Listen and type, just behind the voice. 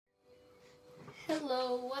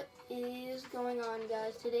Hello, what is going on,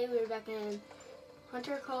 guys? Today we are back in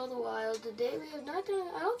Hunter Call of the Wild. Today we have not done,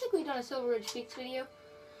 I don't think we've done a Silveridge Peaks video.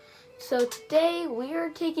 So today we are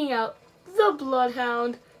taking out the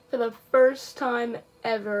Bloodhound for the first time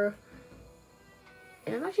ever.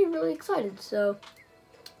 And I'm actually really excited, so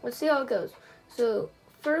let's see how it goes. So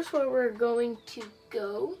first where we're going to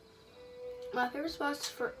go, my favorite spot is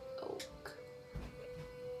for oak.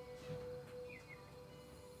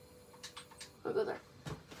 I'll go there.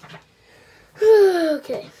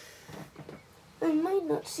 Okay. I might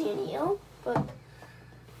not see any elk, but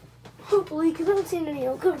hopefully, because I haven't seen any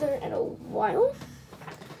elk over there in a while,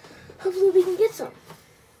 hopefully we can get some.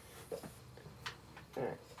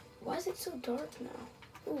 Alright. Why is it so dark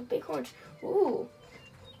now? Ooh, bighorn. Ooh.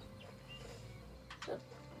 The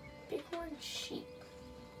bighorn sheep.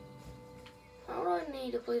 How do I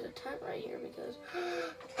need to place a tent right here? Because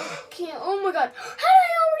I can't. Oh my god. How did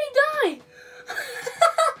I already die?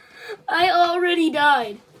 I already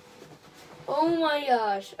died. Oh my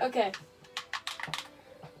gosh. Okay.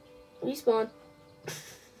 Respawn.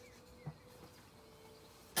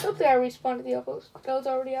 Hopefully I respawned at the outpost. That was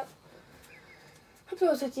already up. Hopefully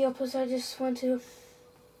I was at the outpost I just went to.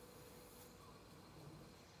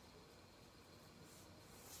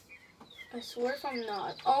 I swear if I'm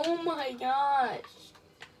not. Oh my gosh.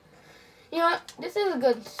 You know what? This is a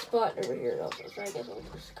good spot over here also, so I guess we'll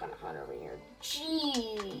just kind of hunt over here.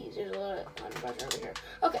 Jeez, there's a lot of hunting over here.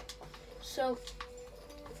 Okay, so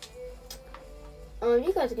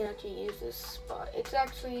you guys can actually use this spot. It's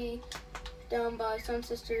actually down by Sun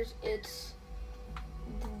Sisters. It's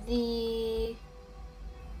the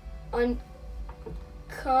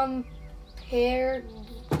uncompared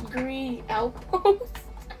green outpost.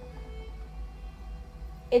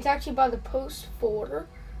 It's actually by the post 4.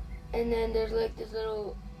 And then there's like this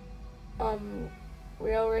little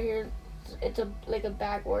rail right here. It's like a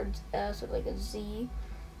backwards S with like a Z,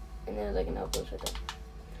 and then like an outpost right there.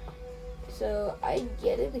 So I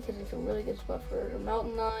get it because it's a really good spot for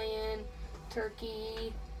mountain lion,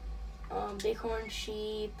 turkey, bighorn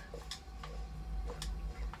sheep,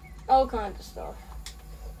 all kinds of stuff.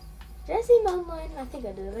 Did I say mountain lion? I think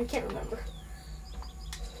I did. I can't remember.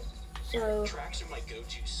 So tracks are my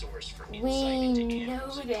go-to source for we know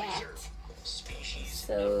that. Species,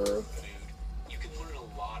 so food. You can learn a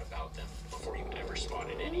lot about them before you ever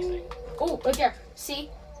spotted anything. Oh, right there. See?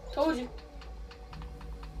 Told you.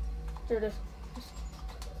 There it is.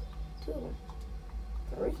 Two of them.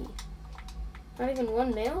 3. Not even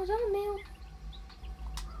one male? Is that a male?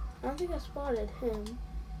 I don't think I spotted him.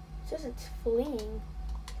 It says it's fleeing.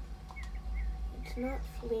 It's not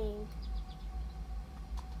fleeing.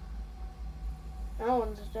 That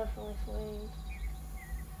one's definitely fleeing.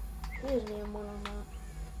 There's me one on that.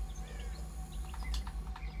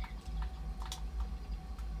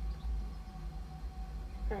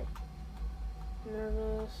 Alright.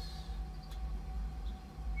 Nervous.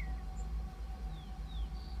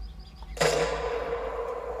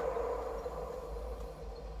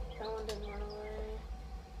 That one didn't run away.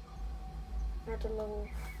 We're at the level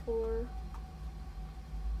 4.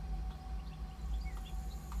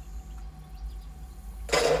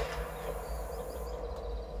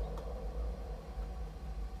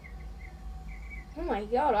 Oh my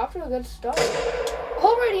god, off to a good start.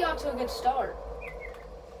 Already off to a good start.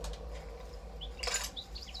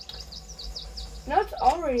 No, it's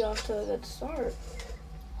already off to a good start.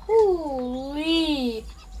 Holy.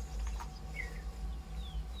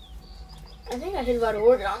 I think I hit about an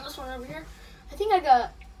organ on this one over here. I think I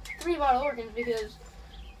got 3 vital organs because,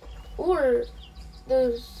 or there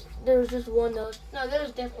was just one though. No, there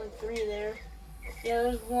was definitely 3 there. Yeah,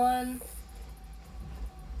 there's 1.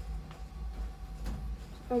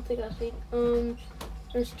 I don't think I see.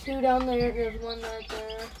 There's 2 down there. There's 1 right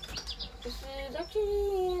there. This is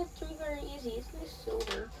actually very easy. It's nice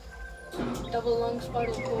silver. Double lung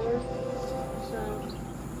spinal cord. So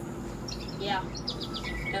yeah,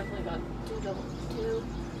 definitely got 2.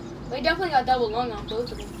 We definitely got double lung on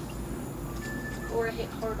both of them. Or I hit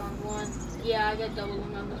hard on 1. Yeah, I got double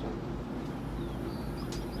lung on this one.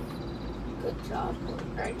 Good job.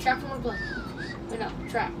 Alright, track from our blood. Wait, no,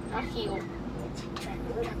 track, not heal.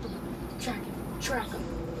 Track him.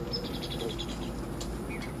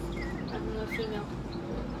 I'm another female.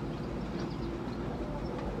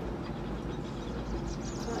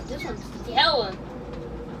 God, this one's yelling.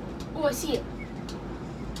 Oh, I see it.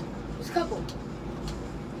 There's a couple.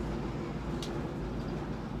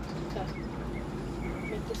 Okay.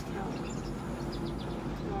 Make this count.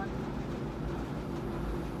 Come on.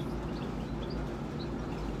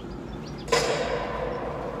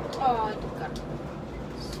 Oh, I got it.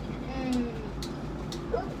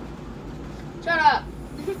 Shut up.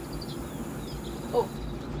 Oh,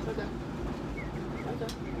 okay. Okay.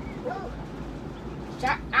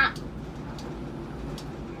 Shut up.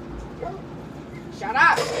 Shut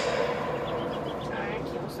up. Trying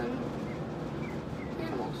to kill some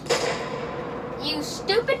animals. You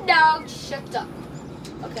stupid dog, shut up.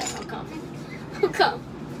 Okay, I'll come. I'll come.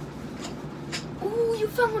 Ooh, you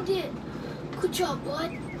found it. Good job,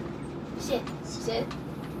 bud. Sit. Sit.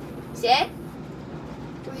 Sit.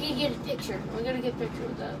 We're gonna get a picture. We're gonna get a picture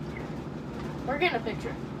of that. We're getting a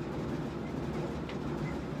picture.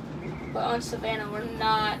 But on Savannah, we're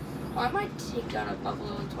not. Well, I might take down a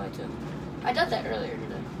buffalo in 22. I did that earlier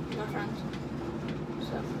today with my friends.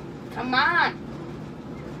 So, come on.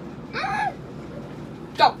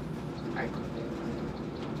 Go. Alright.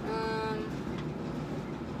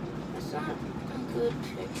 That's not a good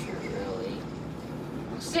picture, really.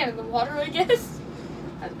 I'll stand in the water, I guess.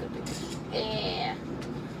 That's a good picture. Yeah.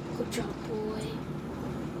 Good job, boy.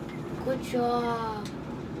 Good job.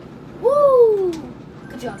 Woo!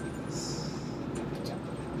 Good job. Good job.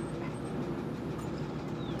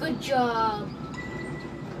 Good job.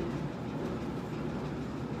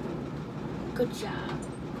 Good job.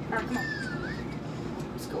 Alright, come on.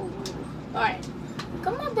 Let's go. Alright.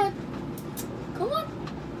 Come on, bud. Come on.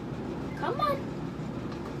 Come on.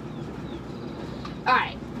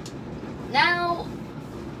 Alright. Now,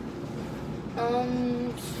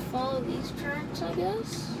 follow these tracks, I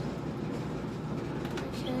guess.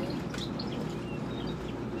 Okay.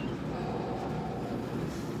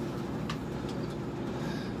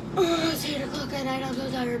 Oh, it's 8 o'clock at night. I'm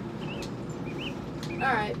so tired.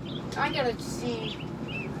 Alright. I gotta see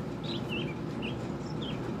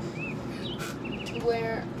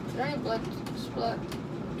where. Is there any blood spot?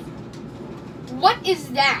 What is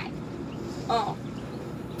that? Oh.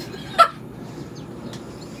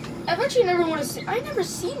 I've actually never want to see. I've never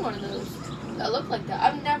seen one of those that look like that.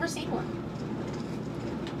 I've never seen one.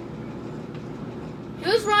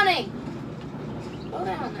 Who's running? Slow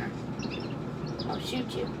down there. I'll shoot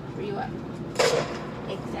you. Where you at?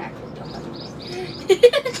 Exactly. Don't mess with me.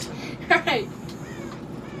 Alright.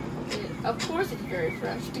 Of course it's very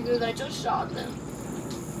fresh because I just shot them.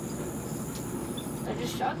 I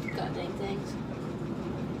just shot the goddamn things.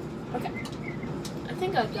 Okay. I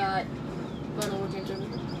think I got bottle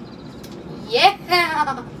retention.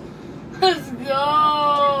 Yeah! Let's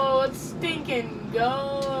go! Let's stinking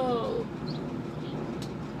go!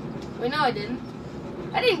 Wait, no I didn't.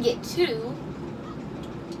 I didn't get 2.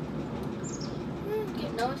 Okay,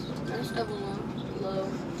 no, it's double low.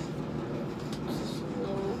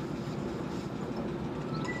 Low.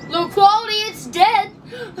 Low quality, it's dead!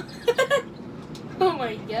 Oh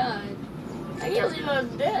my god. I can't believe I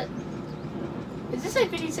was dead. Is this like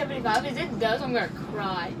 5075? If it does, I'm gonna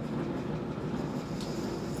cry.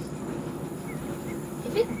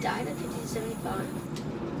 If it died at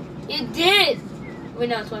 5075? It did! Wait,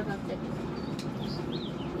 no, it's 2550.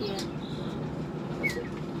 Yeah. What's it?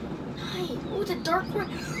 Hi. Oh, it's a dark red.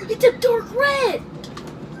 It's a dark red!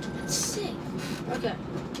 That's sick. Okay.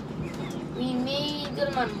 We made a good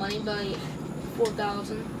amount of money by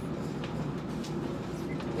 4,000.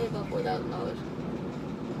 Maybe about $4,000.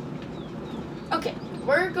 Okay,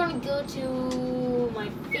 we're gonna go to my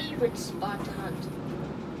favorite spot to hunt.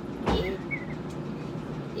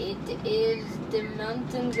 It is the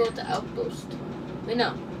mountain goat outpost. Wait,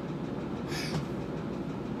 no.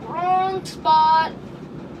 Wrong spot.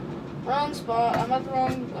 Wrong spot. I'm at the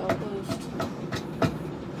wrong outpost.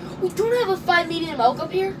 We don't have a 5 medium elk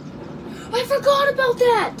up here. I forgot about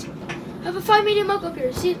that. I have a 5 medium elk up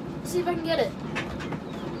here. See if I can get it.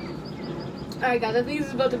 Alright guys, I think this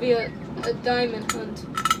is about to be a diamond hunt.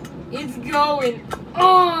 It's going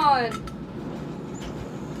on!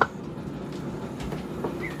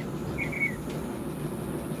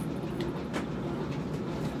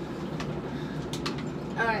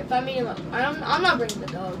 Alright, 5 medium up. I'm not bringing the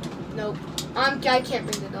dog. Nope. I can't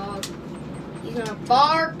bring the dog. He's gonna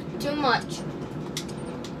bark too much.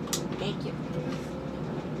 Thank you.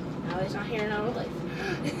 Now he's not here in our life.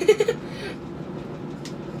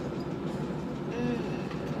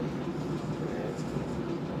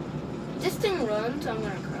 This thing runs, I'm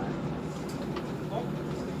gonna cry.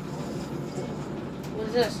 What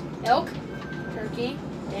is this? Elk? Turkey?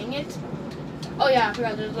 Dang it. Oh yeah, I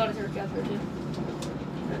forgot there's a lot of turkey out there too.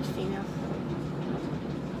 That's female.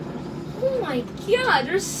 Oh my god,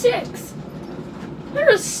 there's 6!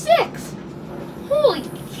 There's 6! Holy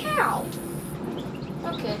cow!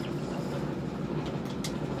 Okay.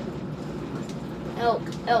 Elk,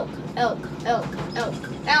 elk, elk, elk, elk,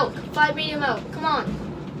 elk. 5 medium elk, come on.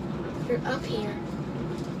 You're up here.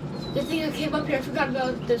 Good thing I came up here. I forgot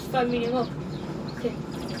about this 5 medium elk. Okay,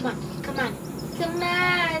 come on, come on, come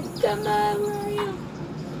on, come on, where are you?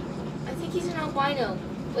 I think he's an albino.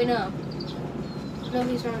 Wait, no. No,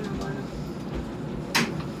 he's not an albino.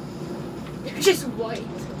 They're just white.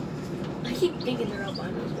 I keep thinking they're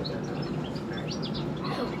albinos, but they're not. Alright.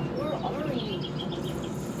 Oh, where are you?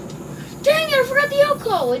 Dang it, I forgot the out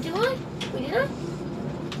call. Wait, did I? Wait, did I?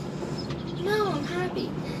 No, I'm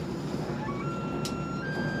happy.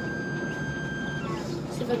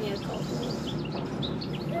 See if I can get a call from one.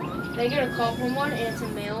 If I get a call from one and it's a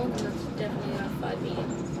male, then that's definitely not 5 medium.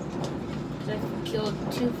 Because I killed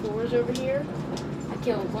 2 4s over here. I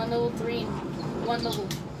killed 1 level 3 and 1 level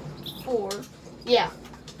 4. Yeah.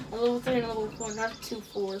 A level 3 and a level 4, not 2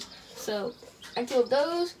 4s. So, I killed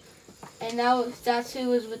those, and now that's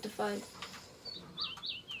who is with the 5.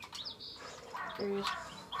 There he is.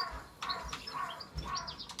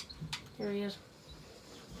 There he is.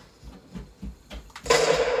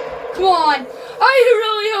 Come on! I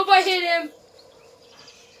really hope I hit him!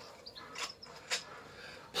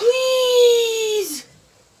 Please!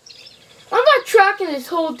 I'm not tracking this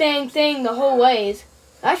whole dang thing the whole ways.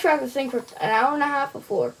 I tracked this thing for an hour and a half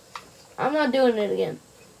before. I'm not doing it again.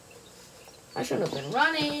 I shouldn't have been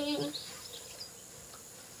running.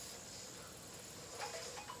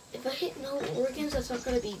 If I hit no organs, that's not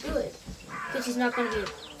going to be good. Because he's not going to be...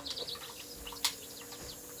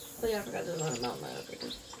 Oh yeah, I forgot there's not a mountain lion up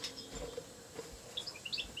here.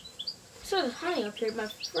 So there's honey up here, my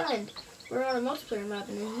friend. We're on a multiplayer map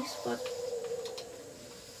and he's fucked.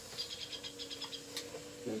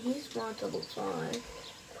 And he's spawned level 5.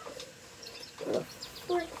 Where the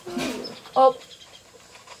frick are you? Oh!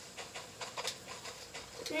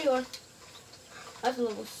 There you are. That's a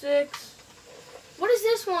level 6. What is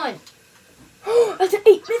this one? Oh, that's an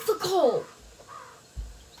 8 mythical!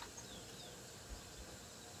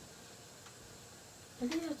 I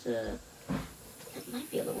think that's a... That might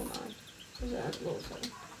be a level 9. Or is that a level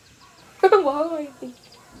 7? Why would I think...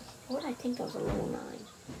 Why would I think that was a level 9?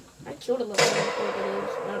 I killed a level 9 before, but it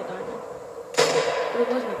was not a diamond. But it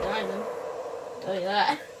wasn't a diamond. I'll tell you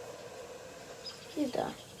that. Please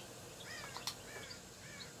die.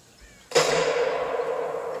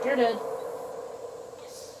 You're dead.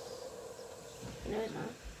 Yes. No, he's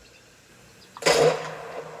not.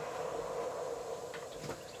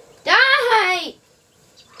 Die!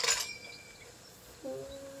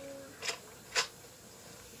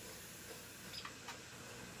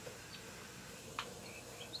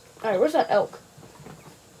 Alright, where's that elk?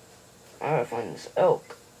 I gotta find this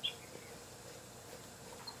elk.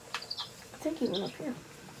 I think he went up here.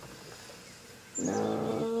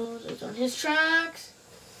 No, it's on his tracks.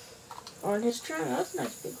 On his track. That's a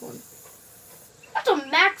nice big one. That's a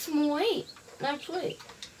maximum weight. Max weight.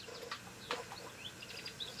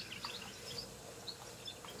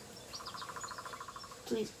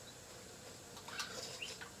 Please.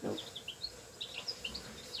 Nope.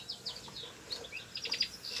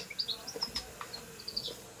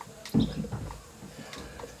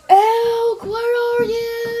 Elk, where are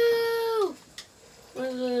you?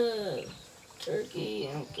 Where's the turkey?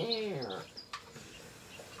 I don't care.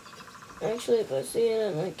 Actually, if I see it,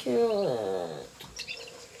 I'm gonna kill it.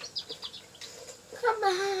 Come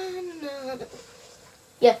on.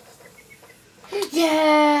 Yeah.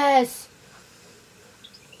 Yes!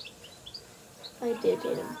 I did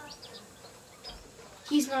hit him.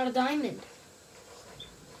 He's not a diamond.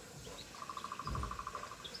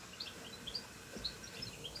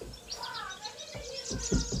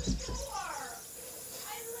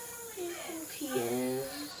 He is.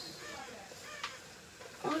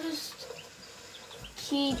 I'll just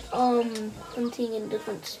keep hunting in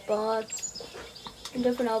different spots, in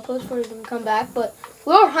different outposts where he can come back. But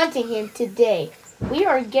we're hunting him today. We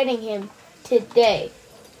are getting him today.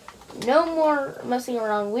 No more messing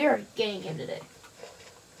around. We are getting him today.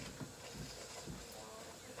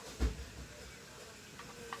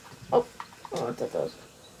 Oh, I thought that was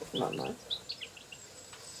not mine.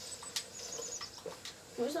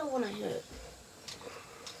 Where's that one I hit?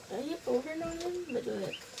 Did I hit organ on him? Bet you I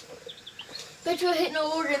hit. Bet you I hit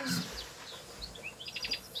no organs.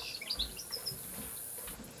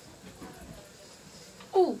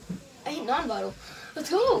 Oh, I hit non-vital. Let's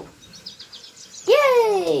go.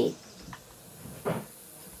 Yay!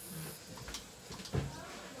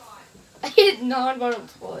 I hit non-vital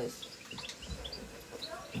twice.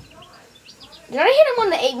 Did I hit him on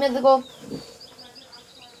the 8 mythical?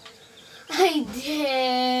 I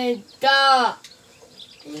did. Dang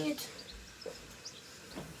it.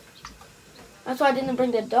 That's why I didn't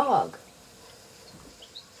bring the dog.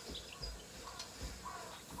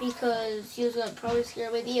 Because he was going to probably scare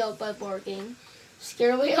away the elk by barking.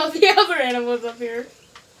 Scare away all the other animals up here.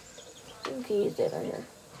 Okay, he's dead right here.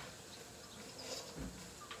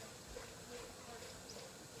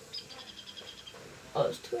 Oh,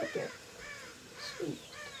 there's two up there. Sweet.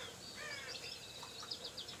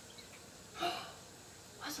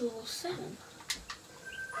 That's a level 7.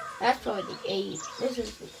 That's probably the 8. This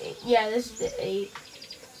is the 8. Yeah, this is the 8.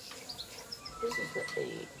 This is the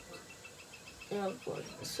 8. Yeah, of course,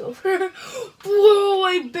 the silver. Whoa,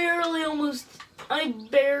 I barely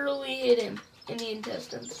hit him in the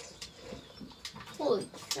intestines. Holy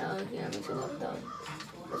cow, yeah, I'm gonna let down.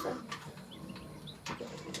 What's that? Okay.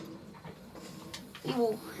 We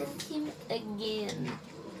will hunt him again.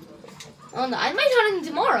 Oh no, I might hunt him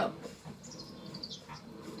tomorrow.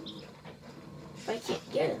 If I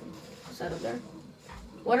can't get him. What's that up there?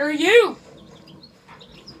 What are you?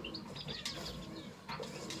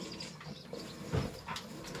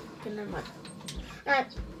 Okay, never mind.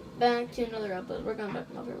 Alright, back to another outpost. We're going back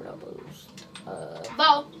to my favorite outpost.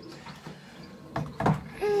 Ball.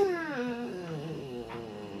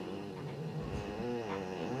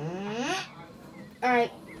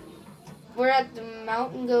 Alright, we're at the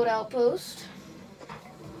mountain goat outpost.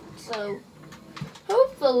 So,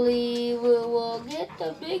 hopefully we will get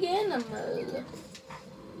the big animal.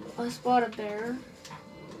 I spot a bear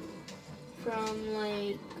from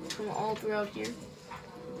all throughout here.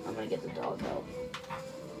 I'm gonna get the dog out.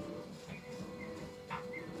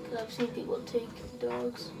 Cause I've seen people take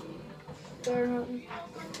dogs bear hunting.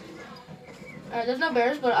 Alright, there's no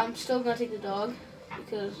bears, but I'm still gonna take the dog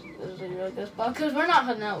because this is a really good spot. Cause we're not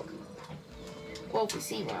hunting elk. Well, if we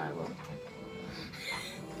see one, I will.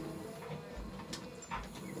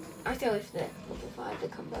 I can't wait for that level 5 to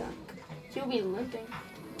come back. She'll be limping.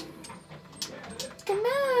 Come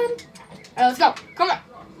on! Alright, let's go. Come on.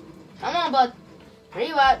 Come on, bud. Where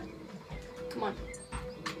you at? Come on.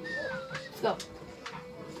 Let's go.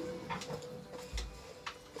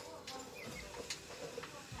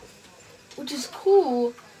 Which is cool.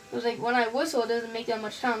 It was like when I whistle, it doesn't make that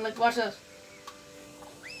much sound. Like, watch this.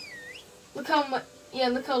 Look how much. Yeah,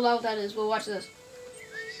 look how loud that is. Well, watch this.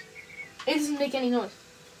 It doesn't make any noise.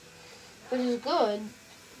 Which is good.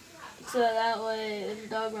 So that way, if your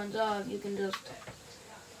dog runs off, you can just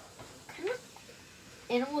kind of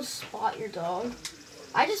animals spot your dog.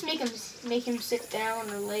 I just make him sit down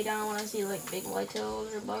or lay down when I see like big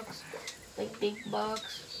whitetails or bucks, like big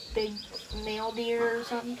bucks, big male deer or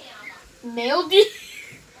something. Male deer,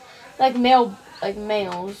 like males,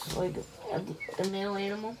 like the male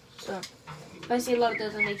animal. So if I see a lot of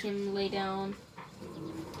those, I make him lay down.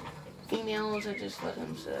 Females, I just let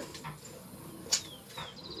him sit.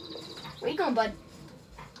 Where you going, bud?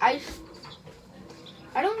 I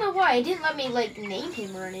don't know why. It didn't let me, like, name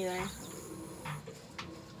him or anything.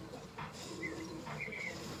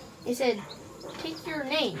 It said, take your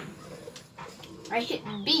name. I hit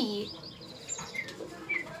B.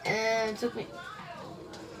 And it took me...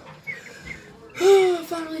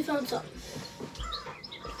 Finally found something.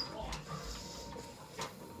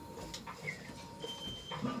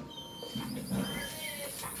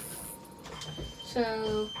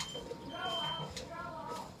 So...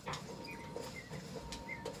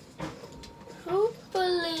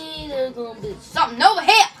 hopefully there's gonna be something over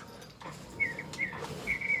here.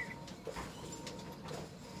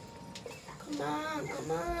 Come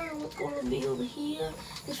on, what's gonna be over here?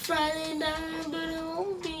 It's Friday night, but it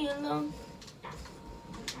won't be long.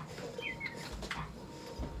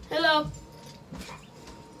 Hello.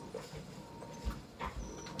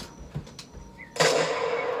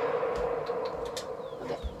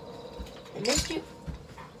 Okay. I missed you.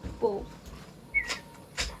 Whoa.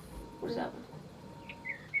 What is that one?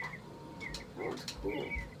 Oh, it's cool.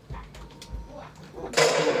 Oh, it's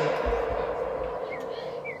cool.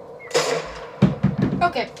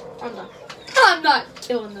 Okay, I'm done. I'm not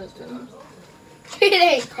killing those two. It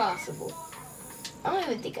ain't possible. I don't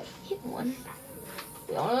even think I hit one.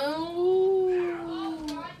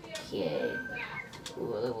 Okay. Ooh,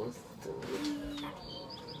 level 3.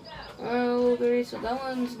 Oh, okay, so that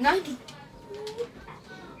one's 90.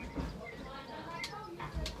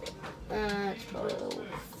 It's probably level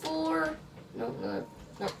 4. No.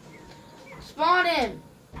 Spawn in.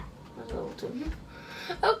 That's level 2.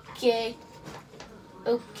 Okay.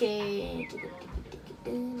 Okay.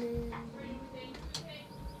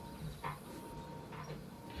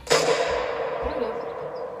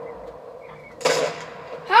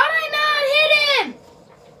 How did I not hit him?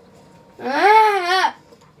 Ah!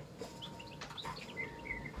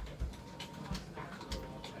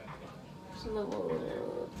 It's level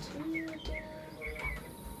 2.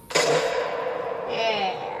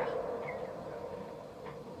 Yeah.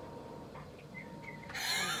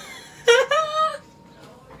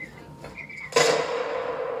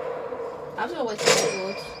 I'm gonna waste some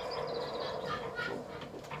bullets.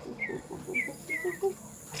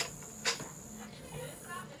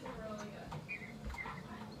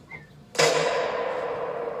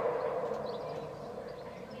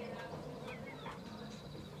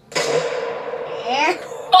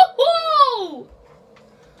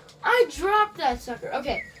 I dropped that sucker.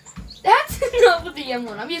 Okay, that's enough with the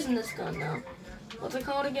M1. I'm using this gun now. What's it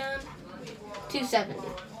called again? 270.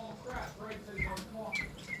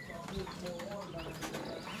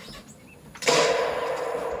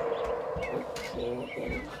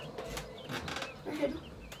 Okay. I hit him.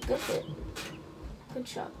 Good hit. Good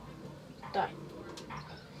shot. Die.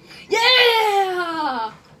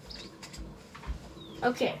 Yeah!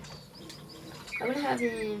 Okay. I'm gonna have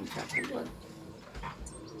him trap some blood.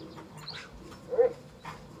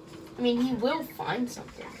 I mean, he will find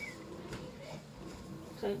something.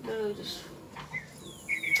 So I literally just...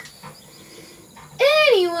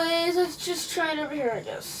 Anyways, let's just try it over here, I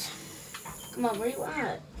guess. Come on, where you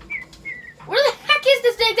at? Where the heck is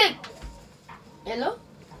this dang thing? Hello?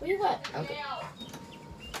 Where you at? Okay.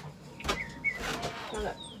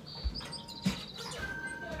 Okay.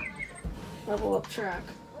 Level up track.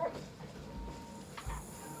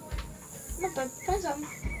 Not bad. Find something.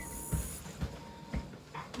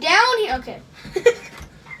 Down here. Okay.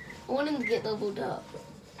 I want him to get leveled up.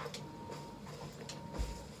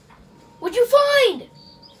 What'd you find?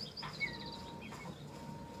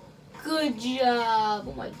 Good job.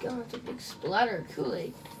 Oh my god, it's a big splatter of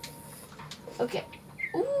Kool-Aid. Okay.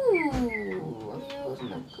 Ooh. I mean, it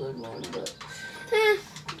wasn't a good one, but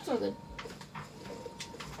it's all good.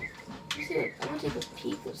 Let's see what, I'm gonna take a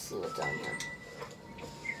peek and see what's on here.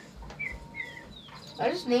 I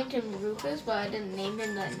just named him Rufus, but I didn't name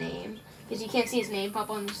him that name because you can't see his name pop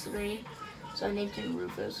on the screen. So I named him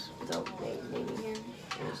Rufus without naming him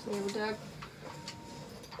in his name tag.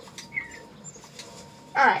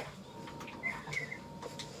 All right.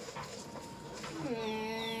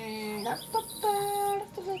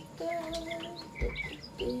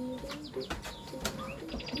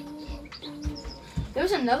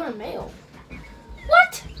 There's another male.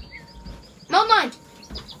 What? Mount 9.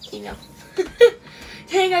 Female.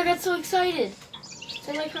 Dang, I got so excited.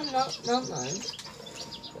 So I like how Mount 9s.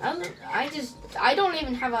 I don't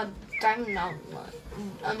even have a Diamond Mount 9.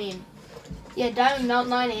 I mean, yeah, Diamond Mount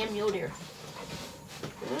 9 and Mule Deer.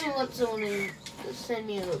 I really want someone to send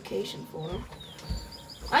me a location for him.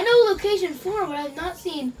 I know location 4, but I've not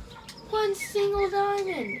seen one single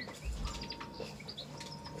diamond.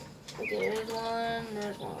 Okay, there's one, and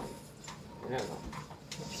there's one.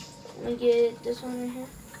 Let me get this one right here.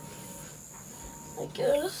 I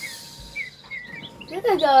guess. I think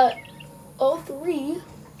I got all 3.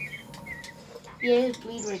 Yeah, his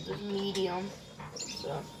bleed rate was medium.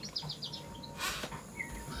 So.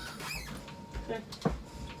 Okay.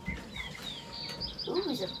 Ooh,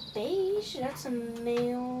 he's a beige. That's a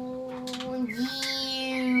male.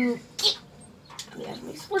 You. Yeah,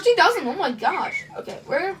 14,000. Oh my gosh. Okay,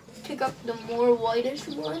 we're gonna pick up the more whitish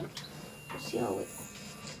one. Let's see how it.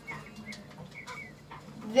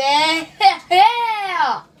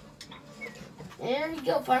 There you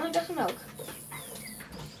go. Finally got some milk.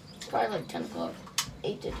 Probably like 10 o'clock.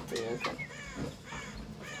 8:53. Okay.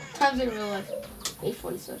 Time's in real life.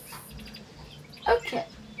 8:46. Okay.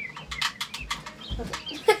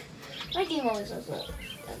 Okay. My game always does that.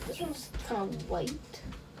 This one's kind of white.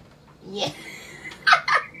 Yeah.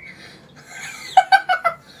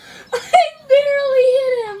 I barely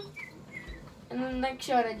hit him. And then the next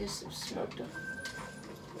shot, I just smoked him.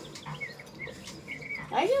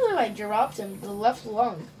 I can't believe I dropped him. The left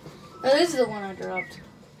lung. Oh, this is the one I dropped.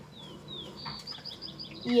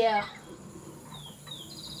 Yeah.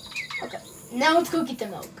 Okay. Now let's go get the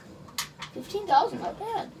milk. 15,000, not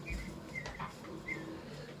bad.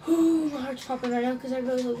 Ooh, my heart's pumping right now because I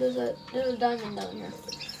really hope there's a diamond down here.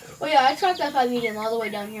 Oh yeah, I tracked that 5 medium all the way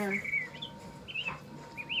down here.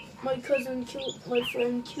 My friend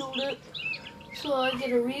killed it, so I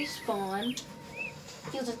get a respawn.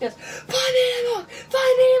 He was like this, find ammo!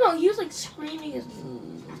 Find ammo! He was like screaming his.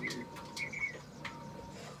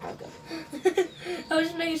 Okay. I was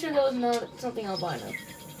just making sure that was not something albino.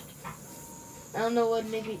 I don't know what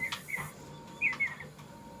maybe.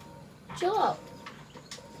 Chill out.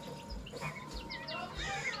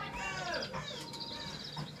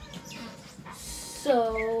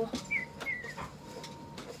 So,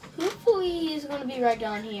 hopefully he's going to be right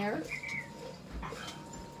down here.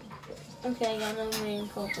 Okay, I got no main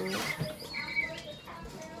call from this.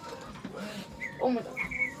 Oh my god.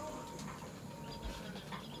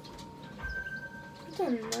 That's a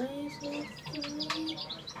nice little thing.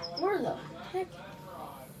 Where the heck?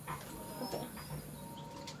 Okay.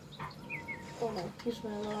 Oh no, here's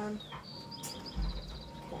my alarm.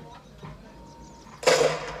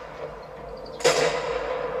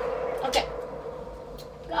 Okay.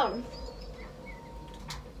 Got him.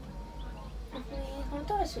 Hopefully he's gonna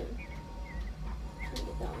die soon.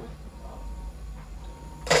 Get that one.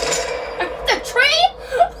 I hit the tree?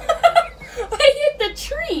 I hit the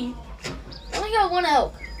tree! I only got one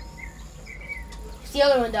elk. If the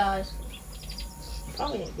other one dies.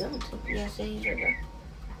 Probably ain't going to. Yeah, say he's right there.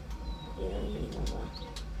 Yeah, you need one more.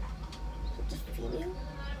 Is it just female?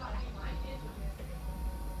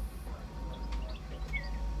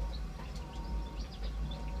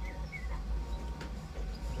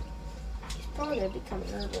 He's probably gonna become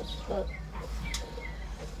nervous, but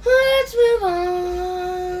let's move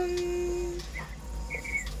on.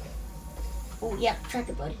 Oh yeah, track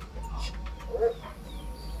it, buddy.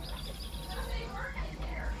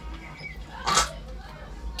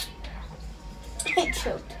 I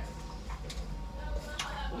choked.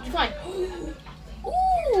 What did you find?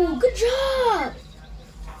 Ooh, good job!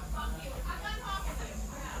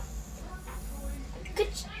 Good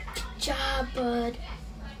job, bud.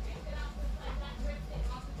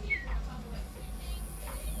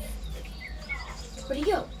 Where'd he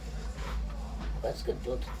go? Let's go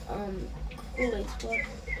build Kool-Aid spot.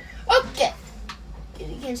 Okay. If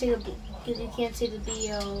you can't say the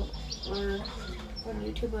BL word on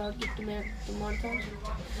YouTube, I'll get the montage.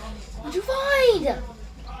 What'd you find?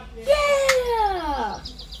 Yeah!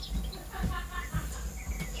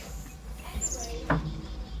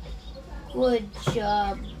 Good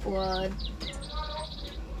job, bud.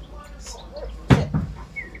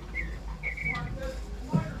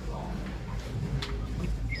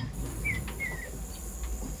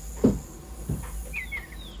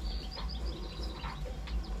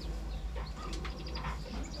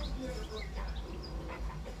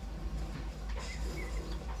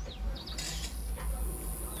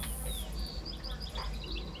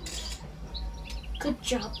 Good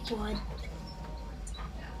job, bud.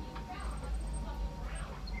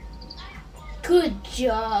 Good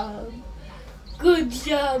job. Good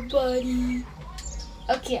job, buddy.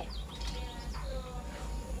 Okay.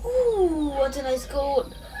 Ooh, what a nice goal.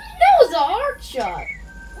 That was a hard shot.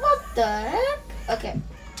 What the heck? Okay.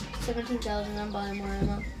 17,000, I'm buying more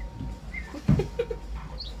ammo. I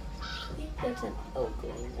think that's an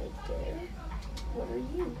opening right there. What are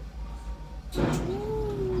you?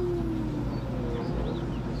 Ooh.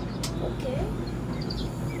 Okay.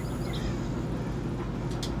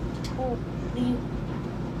 Oh, the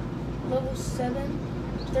level 7,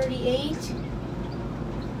 38.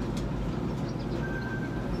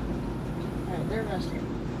 Alright, they're resting.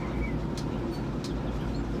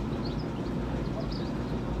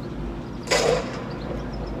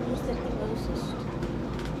 Who's the closest?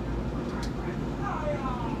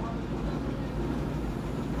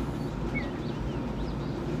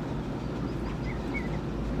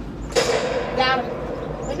 Got him.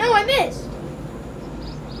 Wait, no, I missed.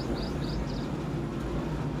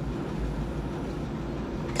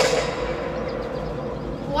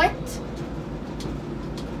 What?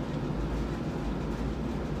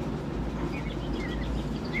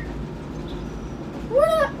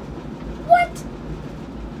 What? What?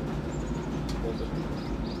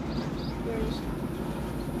 Where is he?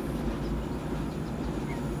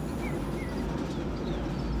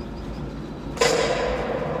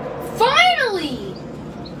 Finally!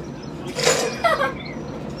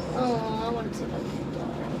 Oh, I wanted to see if I could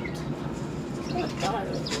die. I want to die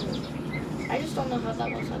right here. I just don't know how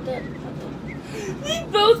that was. I did. We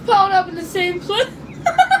both piled up in the same place.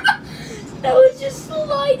 That was just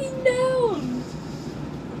sliding down.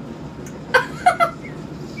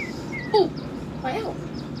 Oh, my elk.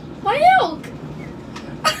 My elk.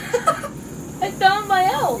 I found my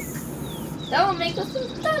elk. That will make us some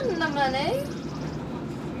ton of money.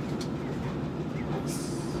 Nice.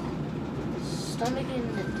 Stomach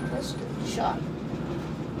and intestine shot.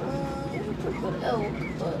 You're a pretty good elk,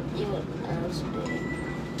 but you wouldn't as big.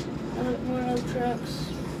 I have more elk tracks.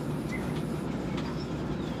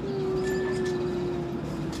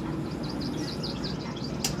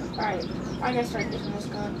 Alright, I gotta start using this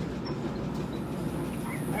gun.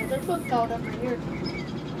 Alright, they're both piled up right here.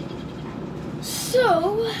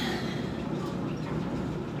 So...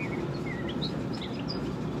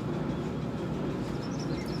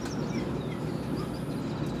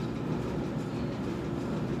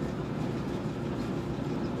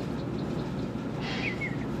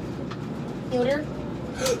 Yoder,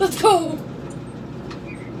 let's go!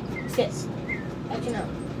 Sit. Actually, no.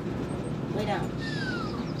 Lay down.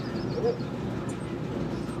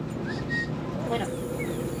 Wait up.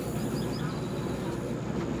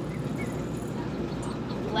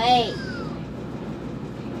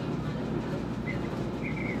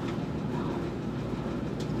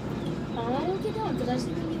 you doing? Because I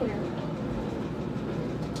see you here.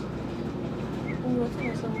 Oh, I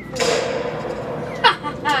think I saw him before. Ha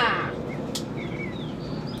ha ha!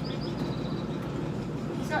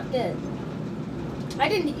 He's not dead. I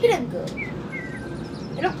didn't hit him good.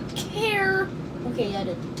 I don't care. Okay, I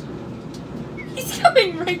did. He's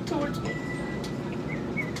coming right towards me.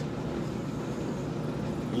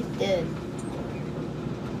 He's dead.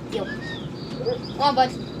 Yo. Come on,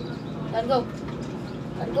 bud. Gotta go.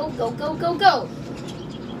 Gotta go, go, go, go, go.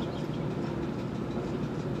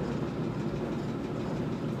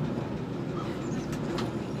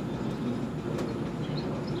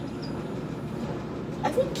 I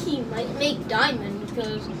think he might make diamond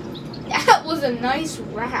because that was a nice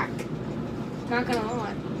rack. Not gonna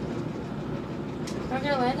lie. Not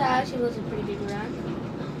gonna lie, that actually was a pretty big rack.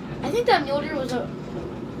 I think that mule deer was a...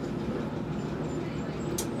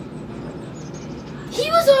 He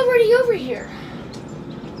was already over here.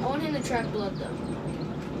 I want him to track blood though.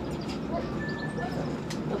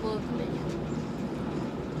 Double up minion.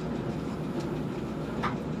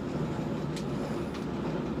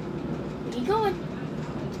 Where you going?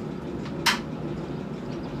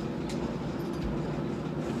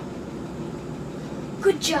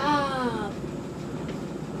 Good job.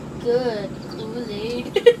 Good. Kool-Aid.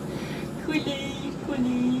 Kool-Aid,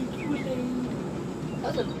 Kool-Aid, Kool-Aid.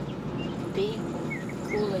 That was a big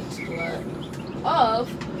Kool-Aid splat of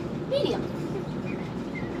medium.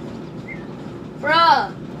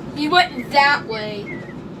 Bruh, he went that way.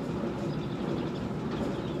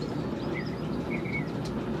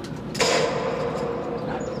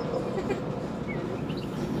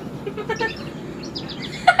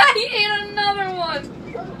 I ate another one.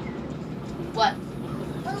 What?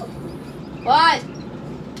 What?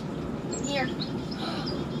 In here.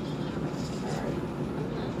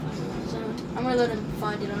 I'm gonna let him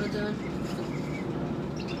find it on his own.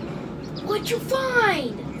 What'd you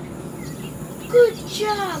find? Good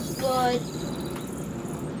job, bud.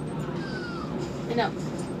 No.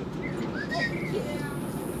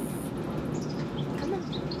 Come on.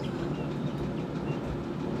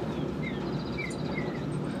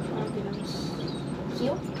 I'll get him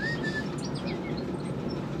heal.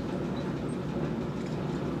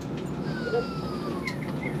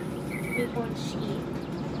 Big one sheep.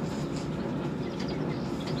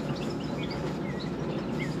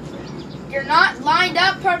 You're not lined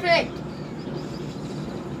up perfect.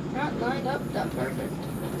 Not lined up that perfect.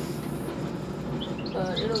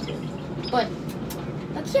 But it'll do. But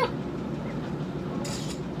let's go.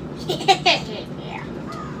 Yeah.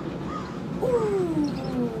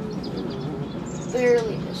 Ooh.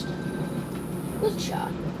 Barely missed him. Good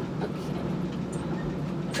shot. Okay.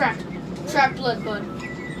 Track blood, bud.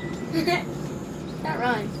 That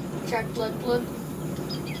rhymed. Track blood. What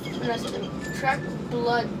did I say? Track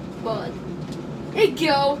blood, bud. There you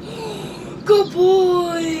go. Good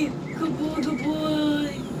boy. Good boy. Good boy.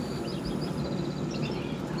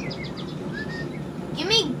 Give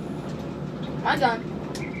me my gun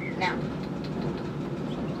now.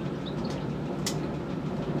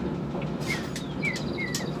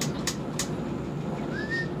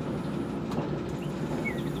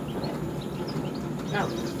 No.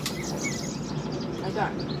 My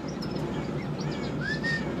gun.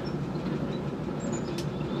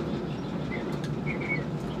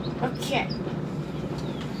 Okay.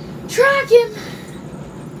 Track him.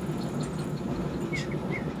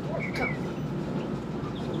 Go.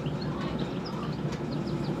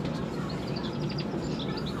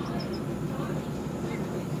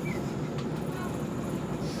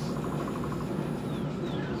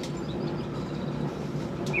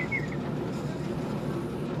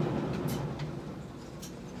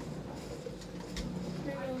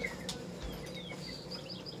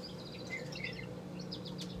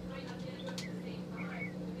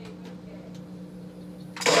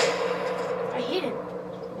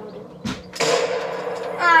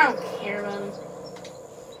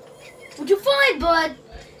 What'd you find, bud?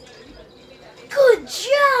 Good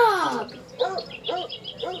job!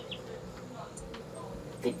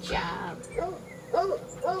 Good job.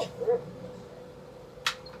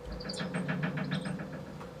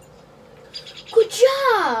 Good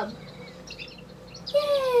job!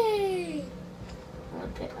 Yay!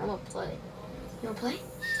 I'm gonna play. You wanna play?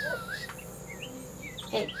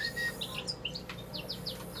 Hey.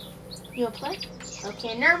 You wanna play?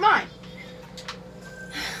 Okay, never mind.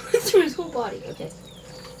 Through his whole body. Okay.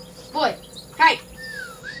 Boy. Hey.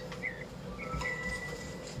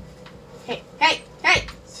 Hey. Hey. Hey.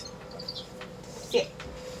 Sit.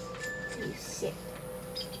 You sit.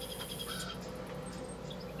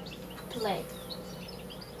 Play.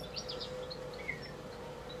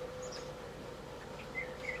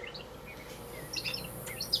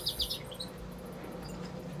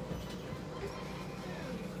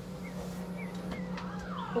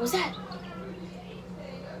 was that?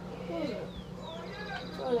 What was it?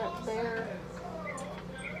 Oh, that bear.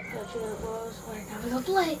 That's what it was. Alright, now we go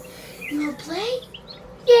play. You wanna play?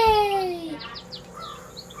 Yay!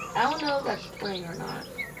 I don't know if that's playing or not.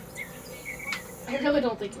 I really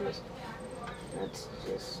don't think it is. That's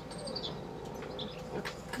just...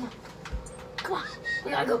 Okay, come on. Come on.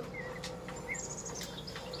 We gotta go.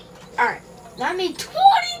 Alright. Now I made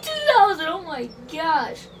 22,000. Oh my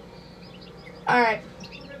gosh. Alright.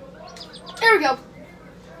 There we go.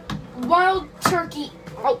 Wild turkey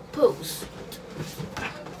outpost.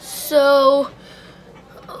 So,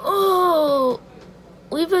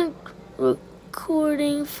 we've been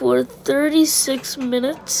recording for 36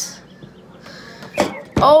 minutes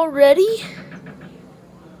already.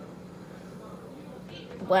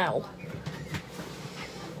 Wow.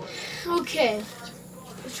 Okay,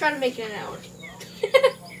 let's try to make it an hour.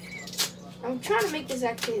 I'm trying to make this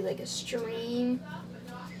actually like a stream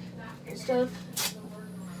and stuff.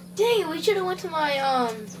 Dang, we should have went to my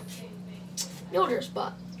mule deer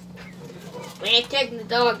spot. We ain't taking the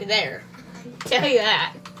dog to there. Tell you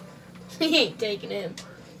that. We ain't taking him.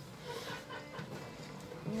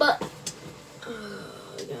 But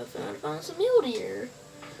we gotta find some mule deer.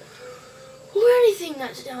 Or anything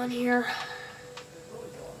that's down here.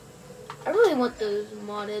 I really want those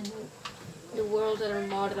modded, the worlds that are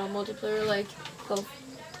modded on multiplayer, like called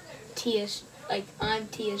like I'm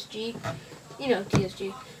TSG, you know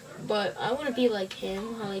TSG. But I want to be like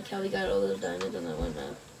him, like how he got all those diamonds on that one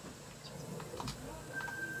map.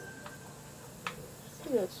 I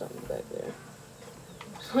think that's something back there.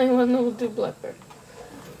 So I want to do black bear.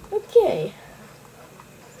 Okay.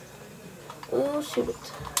 We'll shoot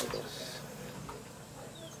it, I guess.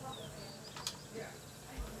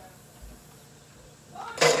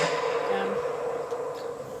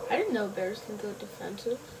 I didn't know bears can go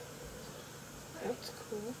defensive. That's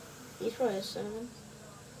cool. He's probably a cinnamon.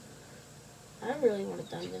 I really want a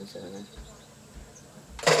diamond cinnamon.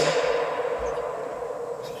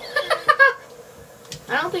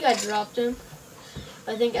 I don't think I dropped him.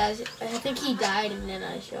 I think he died and then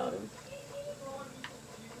I shot him.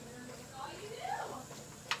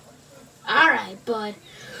 Alright, bud.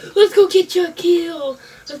 Let's go get your kill.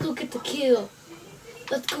 Let's go get the kill.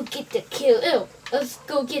 Let's go get the kill. Ew. Let's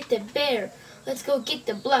go get the bear. Let's go get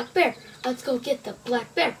the black bear. Let's go get the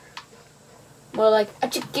black bear. More like a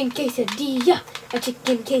chicken quesadilla. A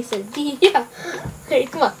chicken quesadilla. Hey,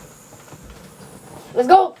 come on. Let's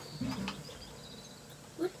go.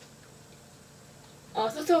 What? Oh, I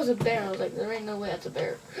thought that was a bear. I was like, there ain't no way that's a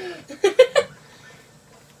bear.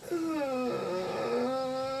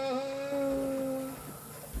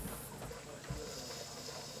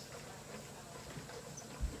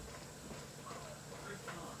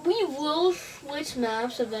 We will switch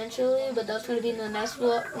maps eventually, but that's going to be in the next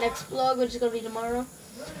vlog, which is going to be tomorrow.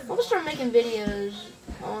 I'm going to start making videos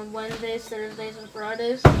on Wednesdays, Thursdays, and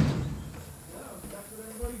Fridays.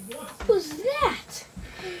 What was that?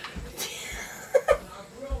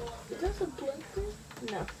 Is that a blinker?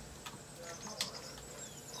 No.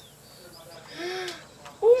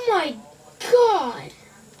 Oh my god!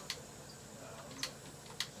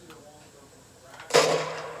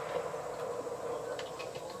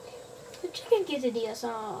 Chicken quesadilla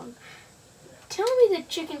song. Tell me the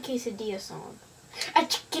chicken quesadilla song. A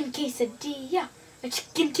chicken quesadilla. A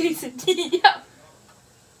chicken quesadilla.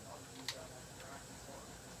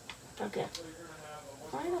 Okay.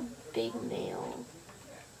 Find a big male.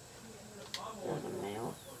 There's a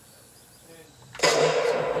male.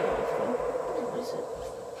 What is it?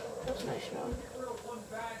 That's a nice shot.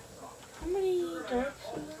 How many darks?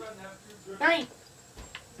 9!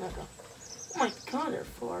 Okay. Oh my god, they're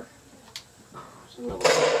 4. Level 2.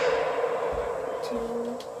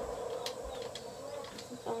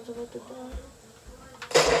 I was about to die.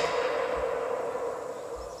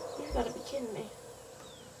 You've got to be kidding me.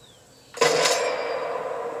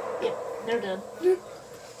 Yep, they're dead.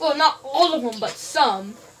 Well, not all of them, but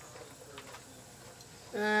some.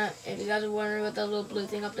 If you guys are wondering what that little blue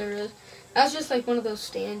thing up there is, that's just like one of those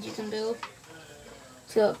stands you can build.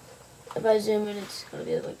 So, if I zoom in, it's going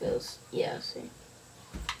to be like this. Yeah, see.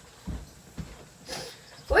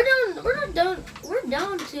 We're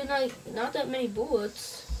down to like not that many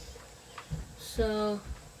bullets. So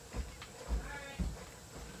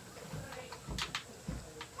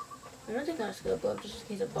I don't think I should go up just in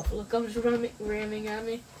case a buffalo comes ramming at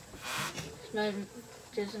me. Not even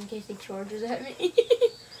just in case he charges at me.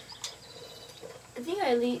 I think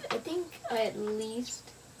I at least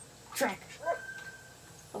tracker.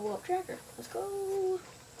 A wolf tracker. Let's go.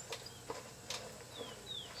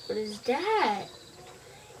 What is that?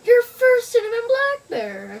 You're first cinnamon black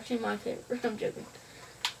bear. Actually, my favorite. I'm joking.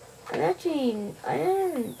 I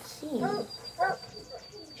haven't seen.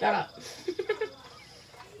 Shut up.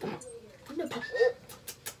 Come on. Come to pop.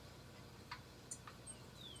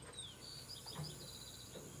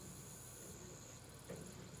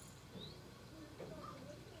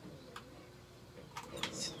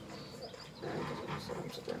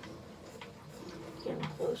 Getting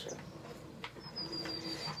closer.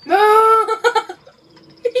 No!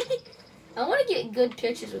 I want to get good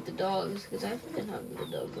pictures with the dogs because I've been having the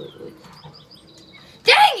dog lately.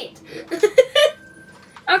 Dang it!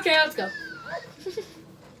 Okay, let's go.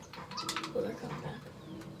 Oh, they're coming back.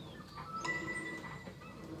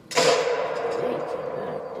 They came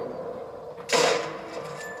back, didn't they?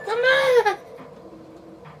 Come on!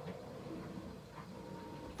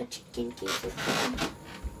 A chicken case of chicken.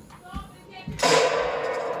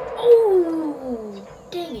 Oh,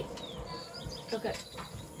 dang it. Okay.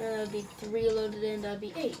 That would be 3 loaded in, that would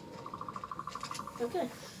be 8. Okay.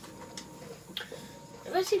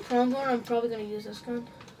 If I see pronghorn, I'm probably going to use this gun.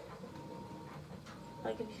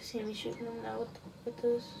 Like if you see me shooting them now with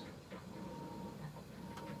this.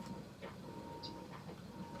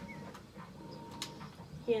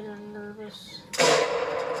 Yeah, they're nervous.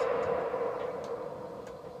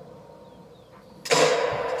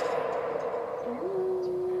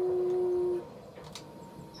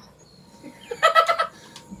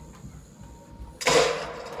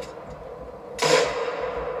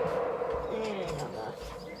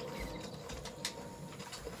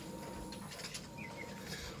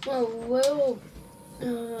 Well, will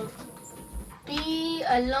be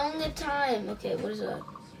a long time. Okay, what is that?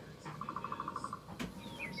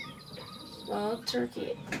 Wild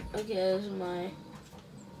turkey. Okay, this is my.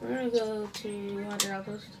 We're gonna go to Hunter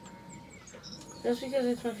Outpost. Just because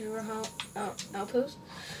it's my favorite outpost.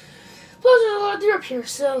 Plus, there's a lot of deer up here,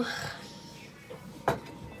 so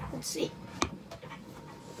let's see.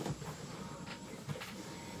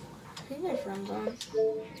 I think my friend's on.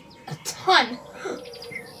 A ton.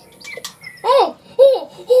 Oh!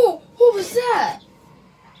 What was that?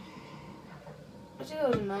 I think it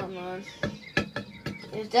was a mountain lion.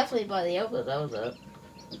 It was definitely by the outpost that was up.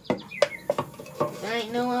 There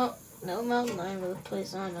ain't no mountain lion with the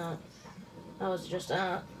place I'm at. I was just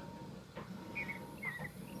at.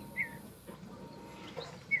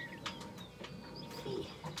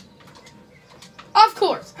 Of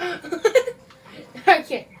course!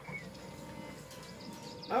 Okay.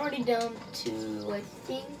 Already down to, I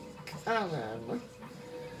think, I don't know,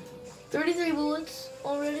 33 bullets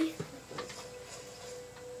already.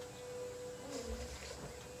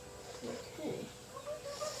 Okay.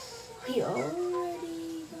 We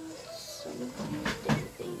already got some of these damn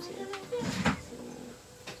things here.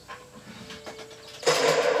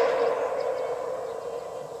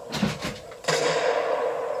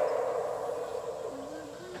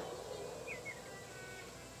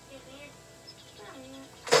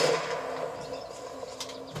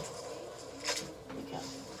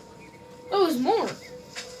 Oh, there's more.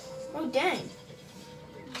 Oh, dang.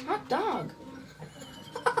 Hot dog.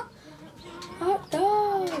 Hot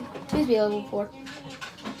dog. Please be level 4.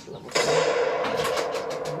 Level 4.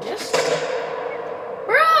 Yes.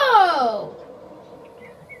 Bro!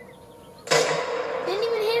 Didn't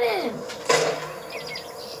even hit him.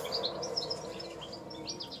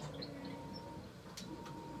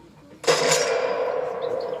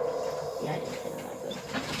 Yeah, I didn't hit him that good.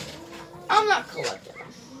 I'm not collecting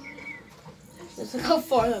them. Just look how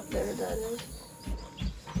far up there that is.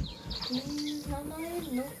 Not mine.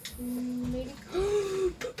 Nope. Maybe.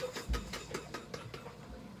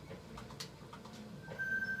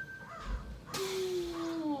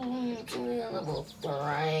 Level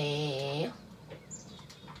 3.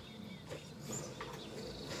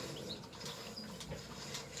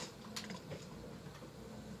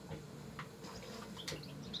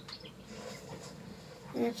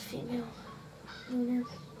 That's female. Lunar.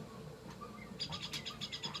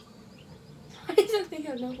 Why does that thing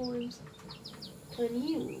have no horns? And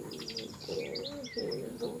you there. Okay,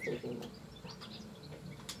 little female.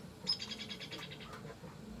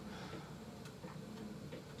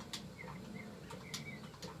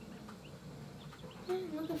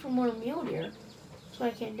 I'm looking for more mule deer. That's why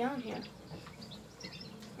I came down here.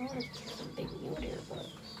 I want to kill some big mule deer, but.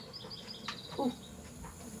 Ooh.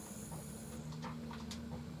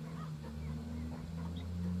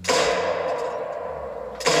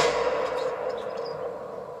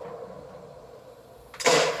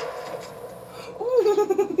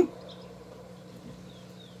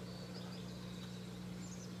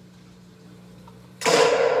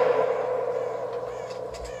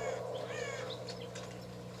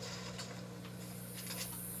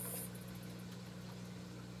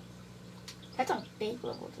 think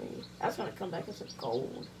level 3. That's gonna come back as a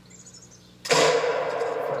gold. For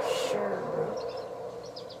sure, bro.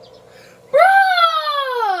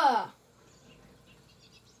 Bruh!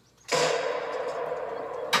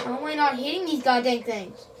 How am I not hitting these goddamn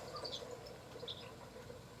things?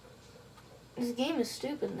 This game is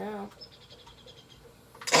stupid now.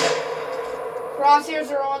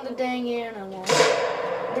 Crosshairs are on the dang animal.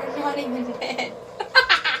 They're not even dead.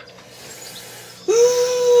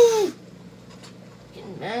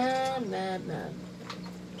 Getting mad.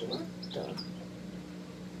 What the?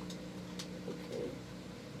 Okay.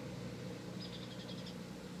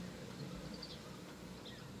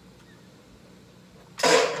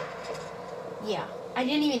 Yeah, I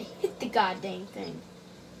didn't even hit the goddamn thing.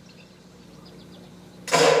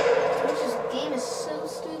 This game is so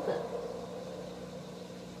stupid.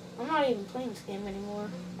 I'm not even playing this game anymore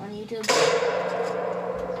on YouTube.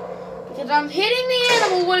 Because I'm hitting the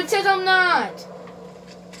animal when it says I'm not.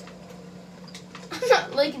 I'm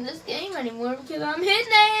not liking this game anymore because I'm hitting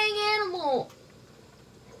the dang animal.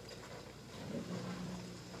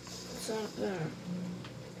 It's not better.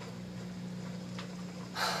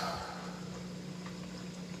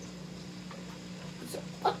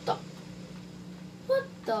 What the? What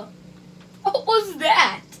the? What was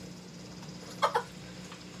that?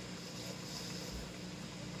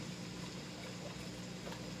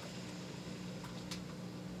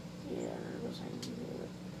 Yeah, that was how you do it.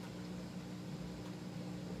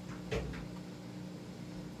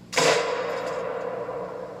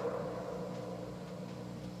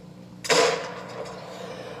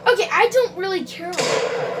 Okay, I don't really care about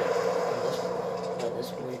at this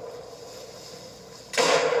point.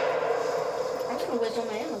 I'm just gonna waste all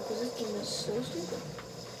my ammo because this game is so stupid.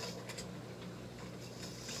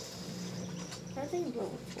 I think it's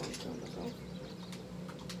level 4 kill myself.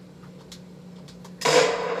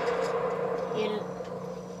 Hit it.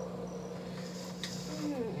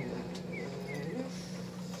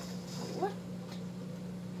 What?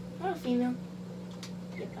 Not a female.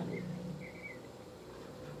 Yep, I did.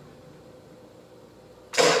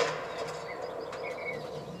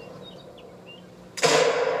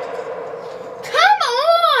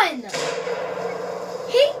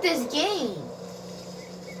 This game.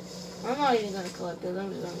 I'm not even gonna collect this. I'm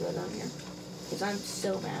just gonna go down here because I'm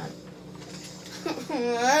so mad.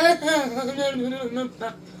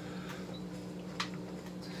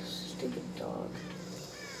 Stupid dog.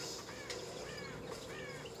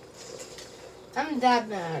 I'm that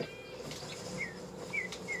mad.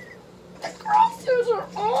 The crosshairs are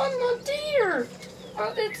on the deer.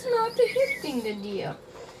 It's not the hitting the deer.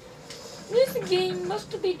 This game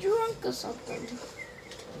must be drunk or something.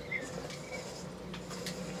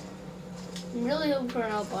 I'm really hoping for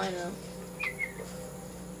an albino.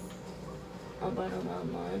 Albino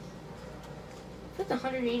mountain lion. That's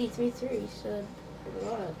 183.3, so there's a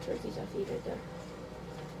lot of turkeys I feed right there.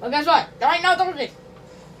 Well, guess what? There ain't no turkeys.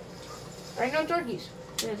 There ain't no turkeys.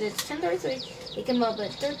 It's 10:33. They come up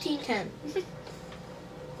at 13:10.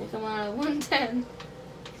 They come out at 1:10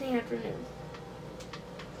 in the afternoon.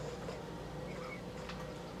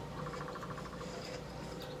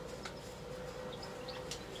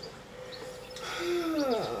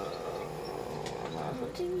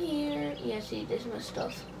 Here. Yeah, see, there's my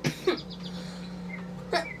stuff.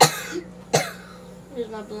 Here's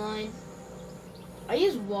my blind. I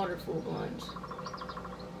use waterfall blinds.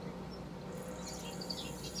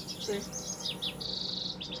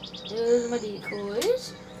 There's my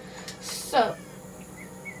decoys. So.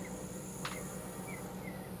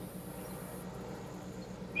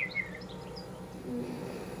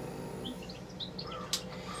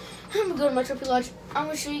 I'm gonna go to my trophy lodge. I'm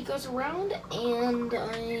gonna show you guys around, and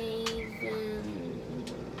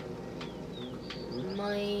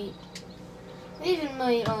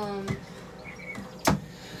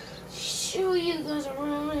show you guys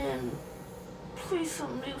around and play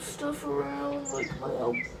some new stuff around,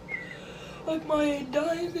 like my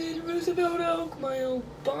diamond Roosevelt elk, my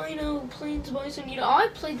albino plains bison. You know,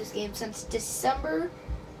 I've played this game since December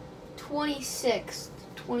 26th,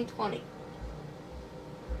 2020.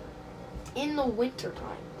 In the winter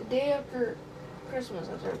time, the day after Christmas,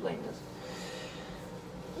 I started playing this.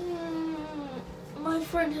 My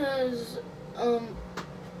friend has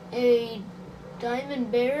a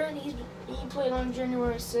diamond bear, and he played on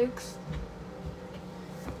January 6th.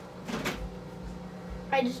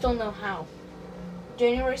 I just don't know how.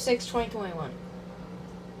 January 6th, 2021.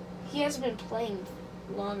 He hasn't been playing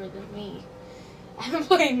longer than me. I've been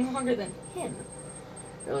playing longer than him.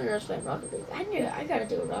 Earlier I was playing Rocket League. I gotta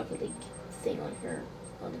do a Rocket League thing on here,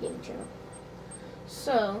 on the gaming channel.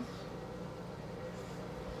 So,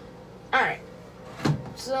 alright.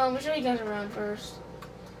 So I'm gonna show you guys around first.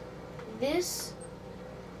 This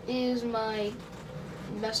is my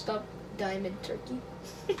messed up diamond turkey.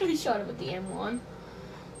 I shot it with the M1.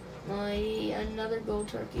 Another gold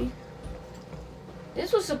turkey.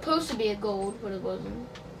 This was supposed to be a gold, but it wasn't.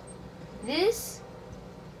 This,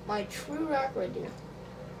 my true rock red deer.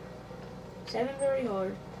 7 very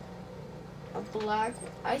hard. A black.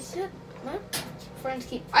 I said my friends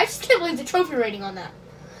keep. I just can't believe the trophy rating on that.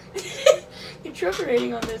 The trophy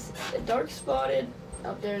rating on this, dark spotted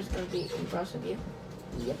up there is gonna be impressive. You.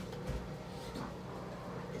 Yep.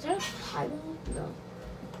 Is that a pile? No,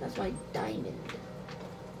 that's my diamond.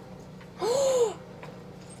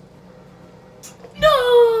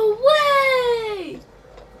 No way!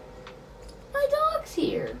 My dog's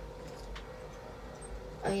here.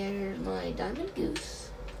 Oh yeah, here's my diamond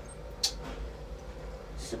goose.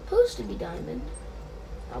 Supposed to be diamond.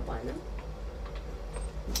 Albino.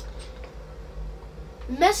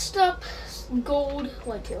 Messed up gold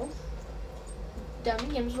whitetail.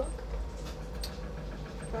 Diamond Gamsbook.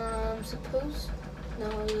 No,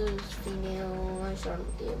 it was female. I started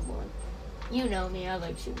with the M1. You know me, I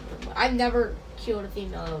like shooting them. I've never killed a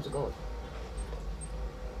female that was a gold.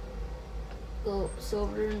 Gold,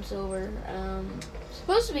 silver and silver.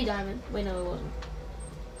 Supposed to be diamond. Wait, no, it wasn't.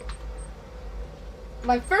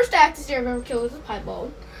 My first axis deer I've ever killed was a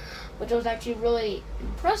piebald, which I was actually really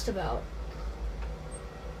impressed about.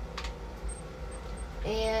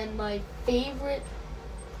 And my favorite,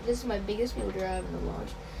 this is my biggest mule deer I have in the launch.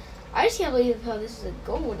 I just can't believe how this is a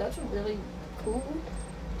gold. That's really cool.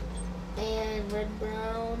 And red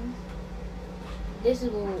brown. This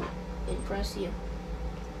will impress you.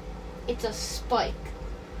 It's a spike.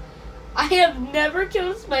 I have never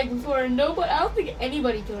killed a spike before, and nobody. I don't think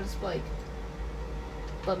anybody killed a spike,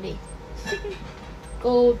 but me.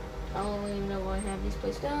 Gold. I don't even know why I have these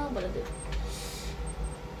placed down, but I did.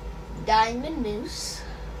 Diamond moose.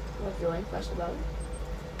 I was really impressed about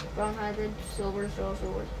it. Brown hybrid, silver,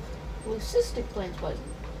 silver. Leucistic plains bison.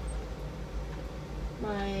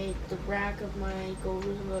 The rack of my gold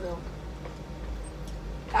Roosevelt elk.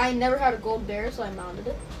 I never had a gold bear, so I mounted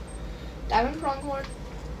it. Diamond pronghorn.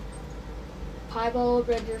 Piebald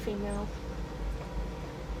red deer female.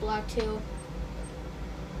 Blacktail.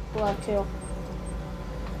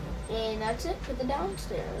 And that's it for the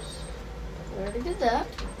downstairs. We already did that.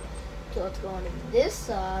 So let's go on to this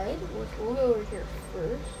side, which we'll go over here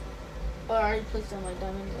first. Oh, I already placed down my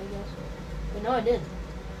diamonds, I guess. But no, I didn't.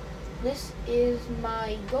 This is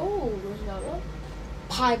my gold Roosevelt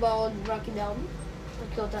piebald Rocky Mountain.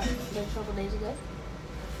 I killed that like a couple days ago.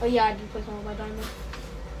 Oh yeah, I did place all of my diamonds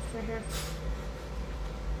right here.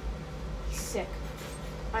 He's sick.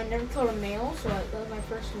 I never killed a male, so that was my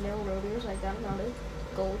first male rodeo, so I got him mounted.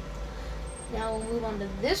 Gold. Now we'll move on to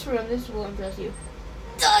this room. This will impress you.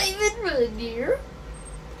 Diamond red deer.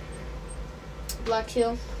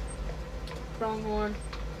 Blacktail. Pronghorn.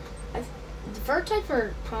 The fur type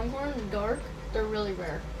for pronghorn and dark, they're really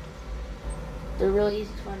rare. They're really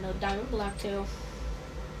easy to find though. Diamond blacktail.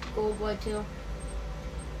 Gold whitetail.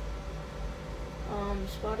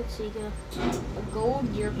 Spotted sika. A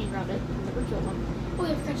gold European rabbit. Never killed one. Oh,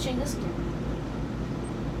 yeah, I forgot to show you this again.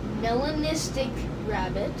 Melanistic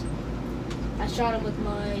rabbit. I shot him with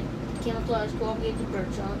my camouflage 12 gauge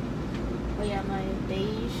birdshot. Oh yeah, my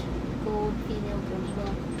beige gold female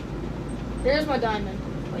Roosevelt. There's my diamond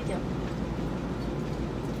whitetail.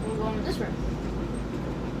 We'll go on to this room.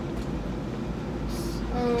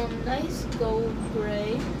 Nice gold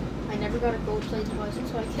gray. I never got a gold plated bison,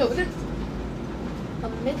 so I killed it. A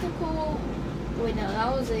mythical. Wait, no,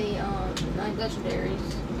 that was a 9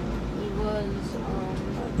 legendaries. He was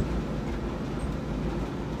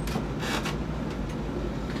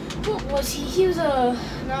what was he? He was a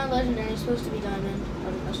non-legendary, supposed to be diamond.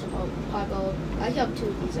 I messed him up. Piebald. I killed 2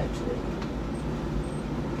 of these actually.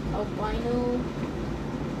 Albino.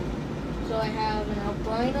 So I have an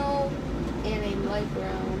albino and a light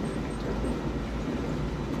brown turkey.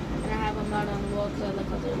 And I have them mounted on the wall because I like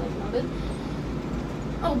how they're like mounted.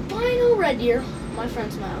 Albino red deer. My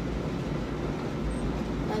friend's mount.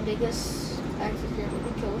 My biggest axis deer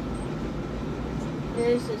ever killed.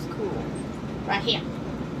 This is cool. Right here.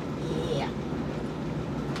 Yeah.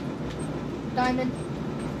 Diamond.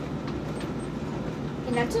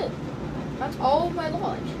 And that's it. That's all of my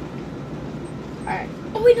lodge. Alright.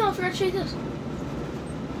 Oh wait, no, I forgot to show you this.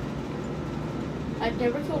 I've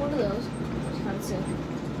never killed one of those. It's kind of sick.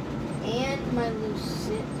 And my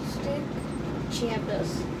leucistic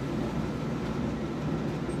champus.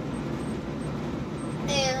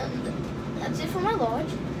 And that's it for my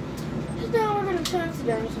lodge. Just now we're gonna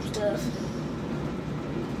taxidermy some stuff.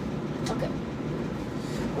 Okay.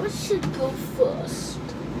 should go first?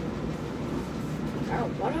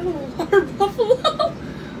 What are the water buffalo?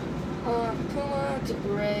 Puma, it's a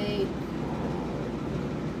gray.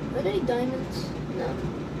 Are there any diamonds? No.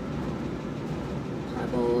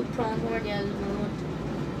 Piebald, pronghorn, yeah, there's another one.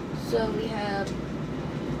 So we have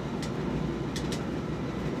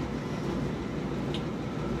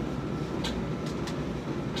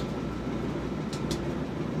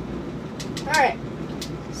alright.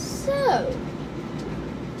 So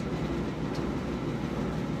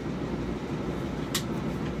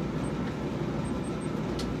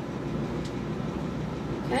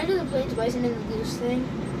can I do the plains bison and the goose thing?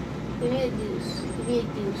 Give me a goose. Give me a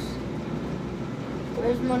goose.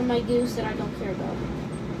 Where's one of my goose that I don't care about?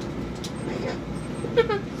 Right here.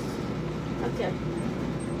 Okay.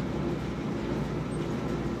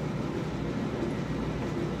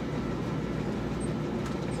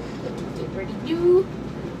 Get ready to do.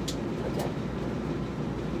 Okay.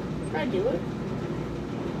 Can I do it?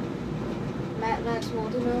 Matt's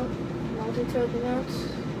multi-trophy mounts.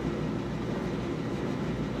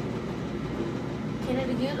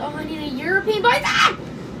 Canada Goose. Oh, I need a European bison!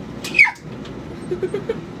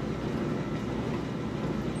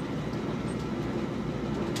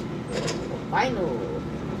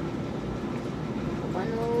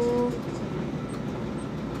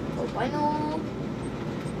 Albino.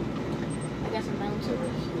 I got some mounts over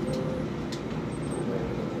here.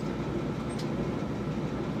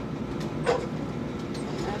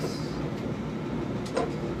 That's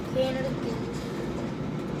Canada Goose.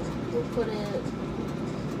 We'll put it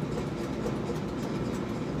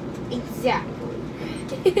exactly.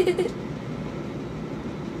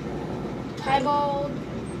 Piebald.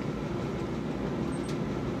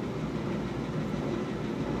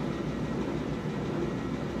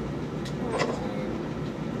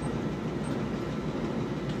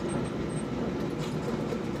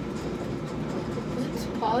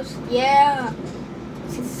 Yeah,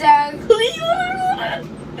 that's exactly what I wanted.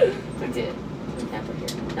 That's it. We can't put here.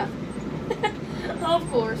 No. Of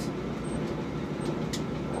course.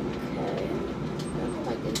 Okay. I don't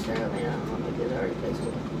like this there. I mean, I don't like this. I already placed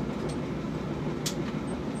it.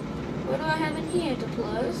 What do I have in here to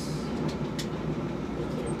plus? I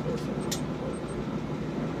can't place it.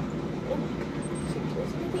 Nope. Can't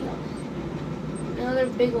place anything else. No other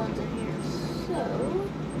big ones in here. So.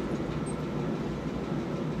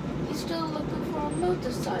 Still looking for a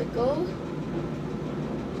motorcycle.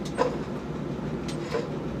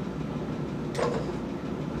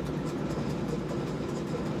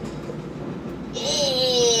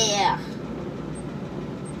 Yeah.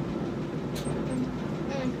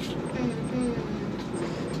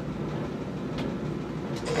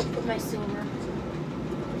 Put my silver.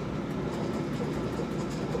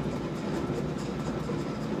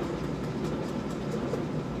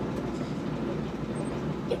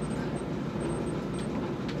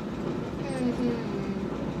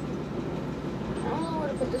 I don't know where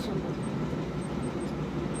to put this one.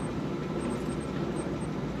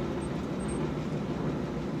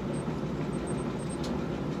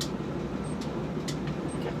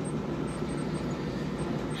 Okay.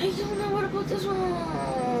 I don't know where to put this one.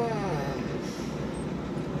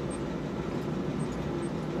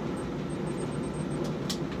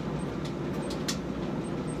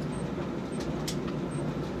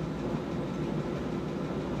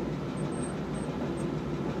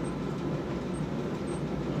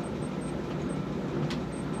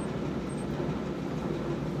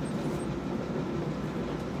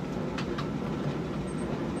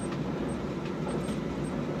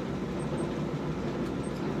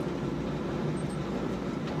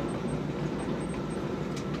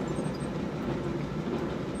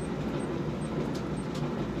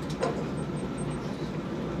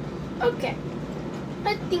 Okay,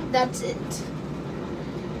 I think that's it.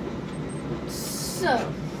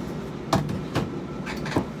 So,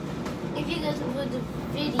 if you guys enjoyed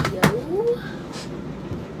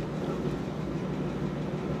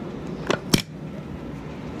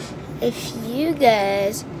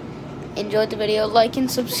the video, like and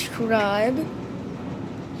subscribe.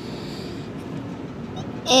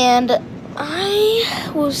 And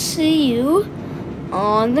I will see you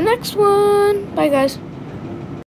on the next one. Bye, guys.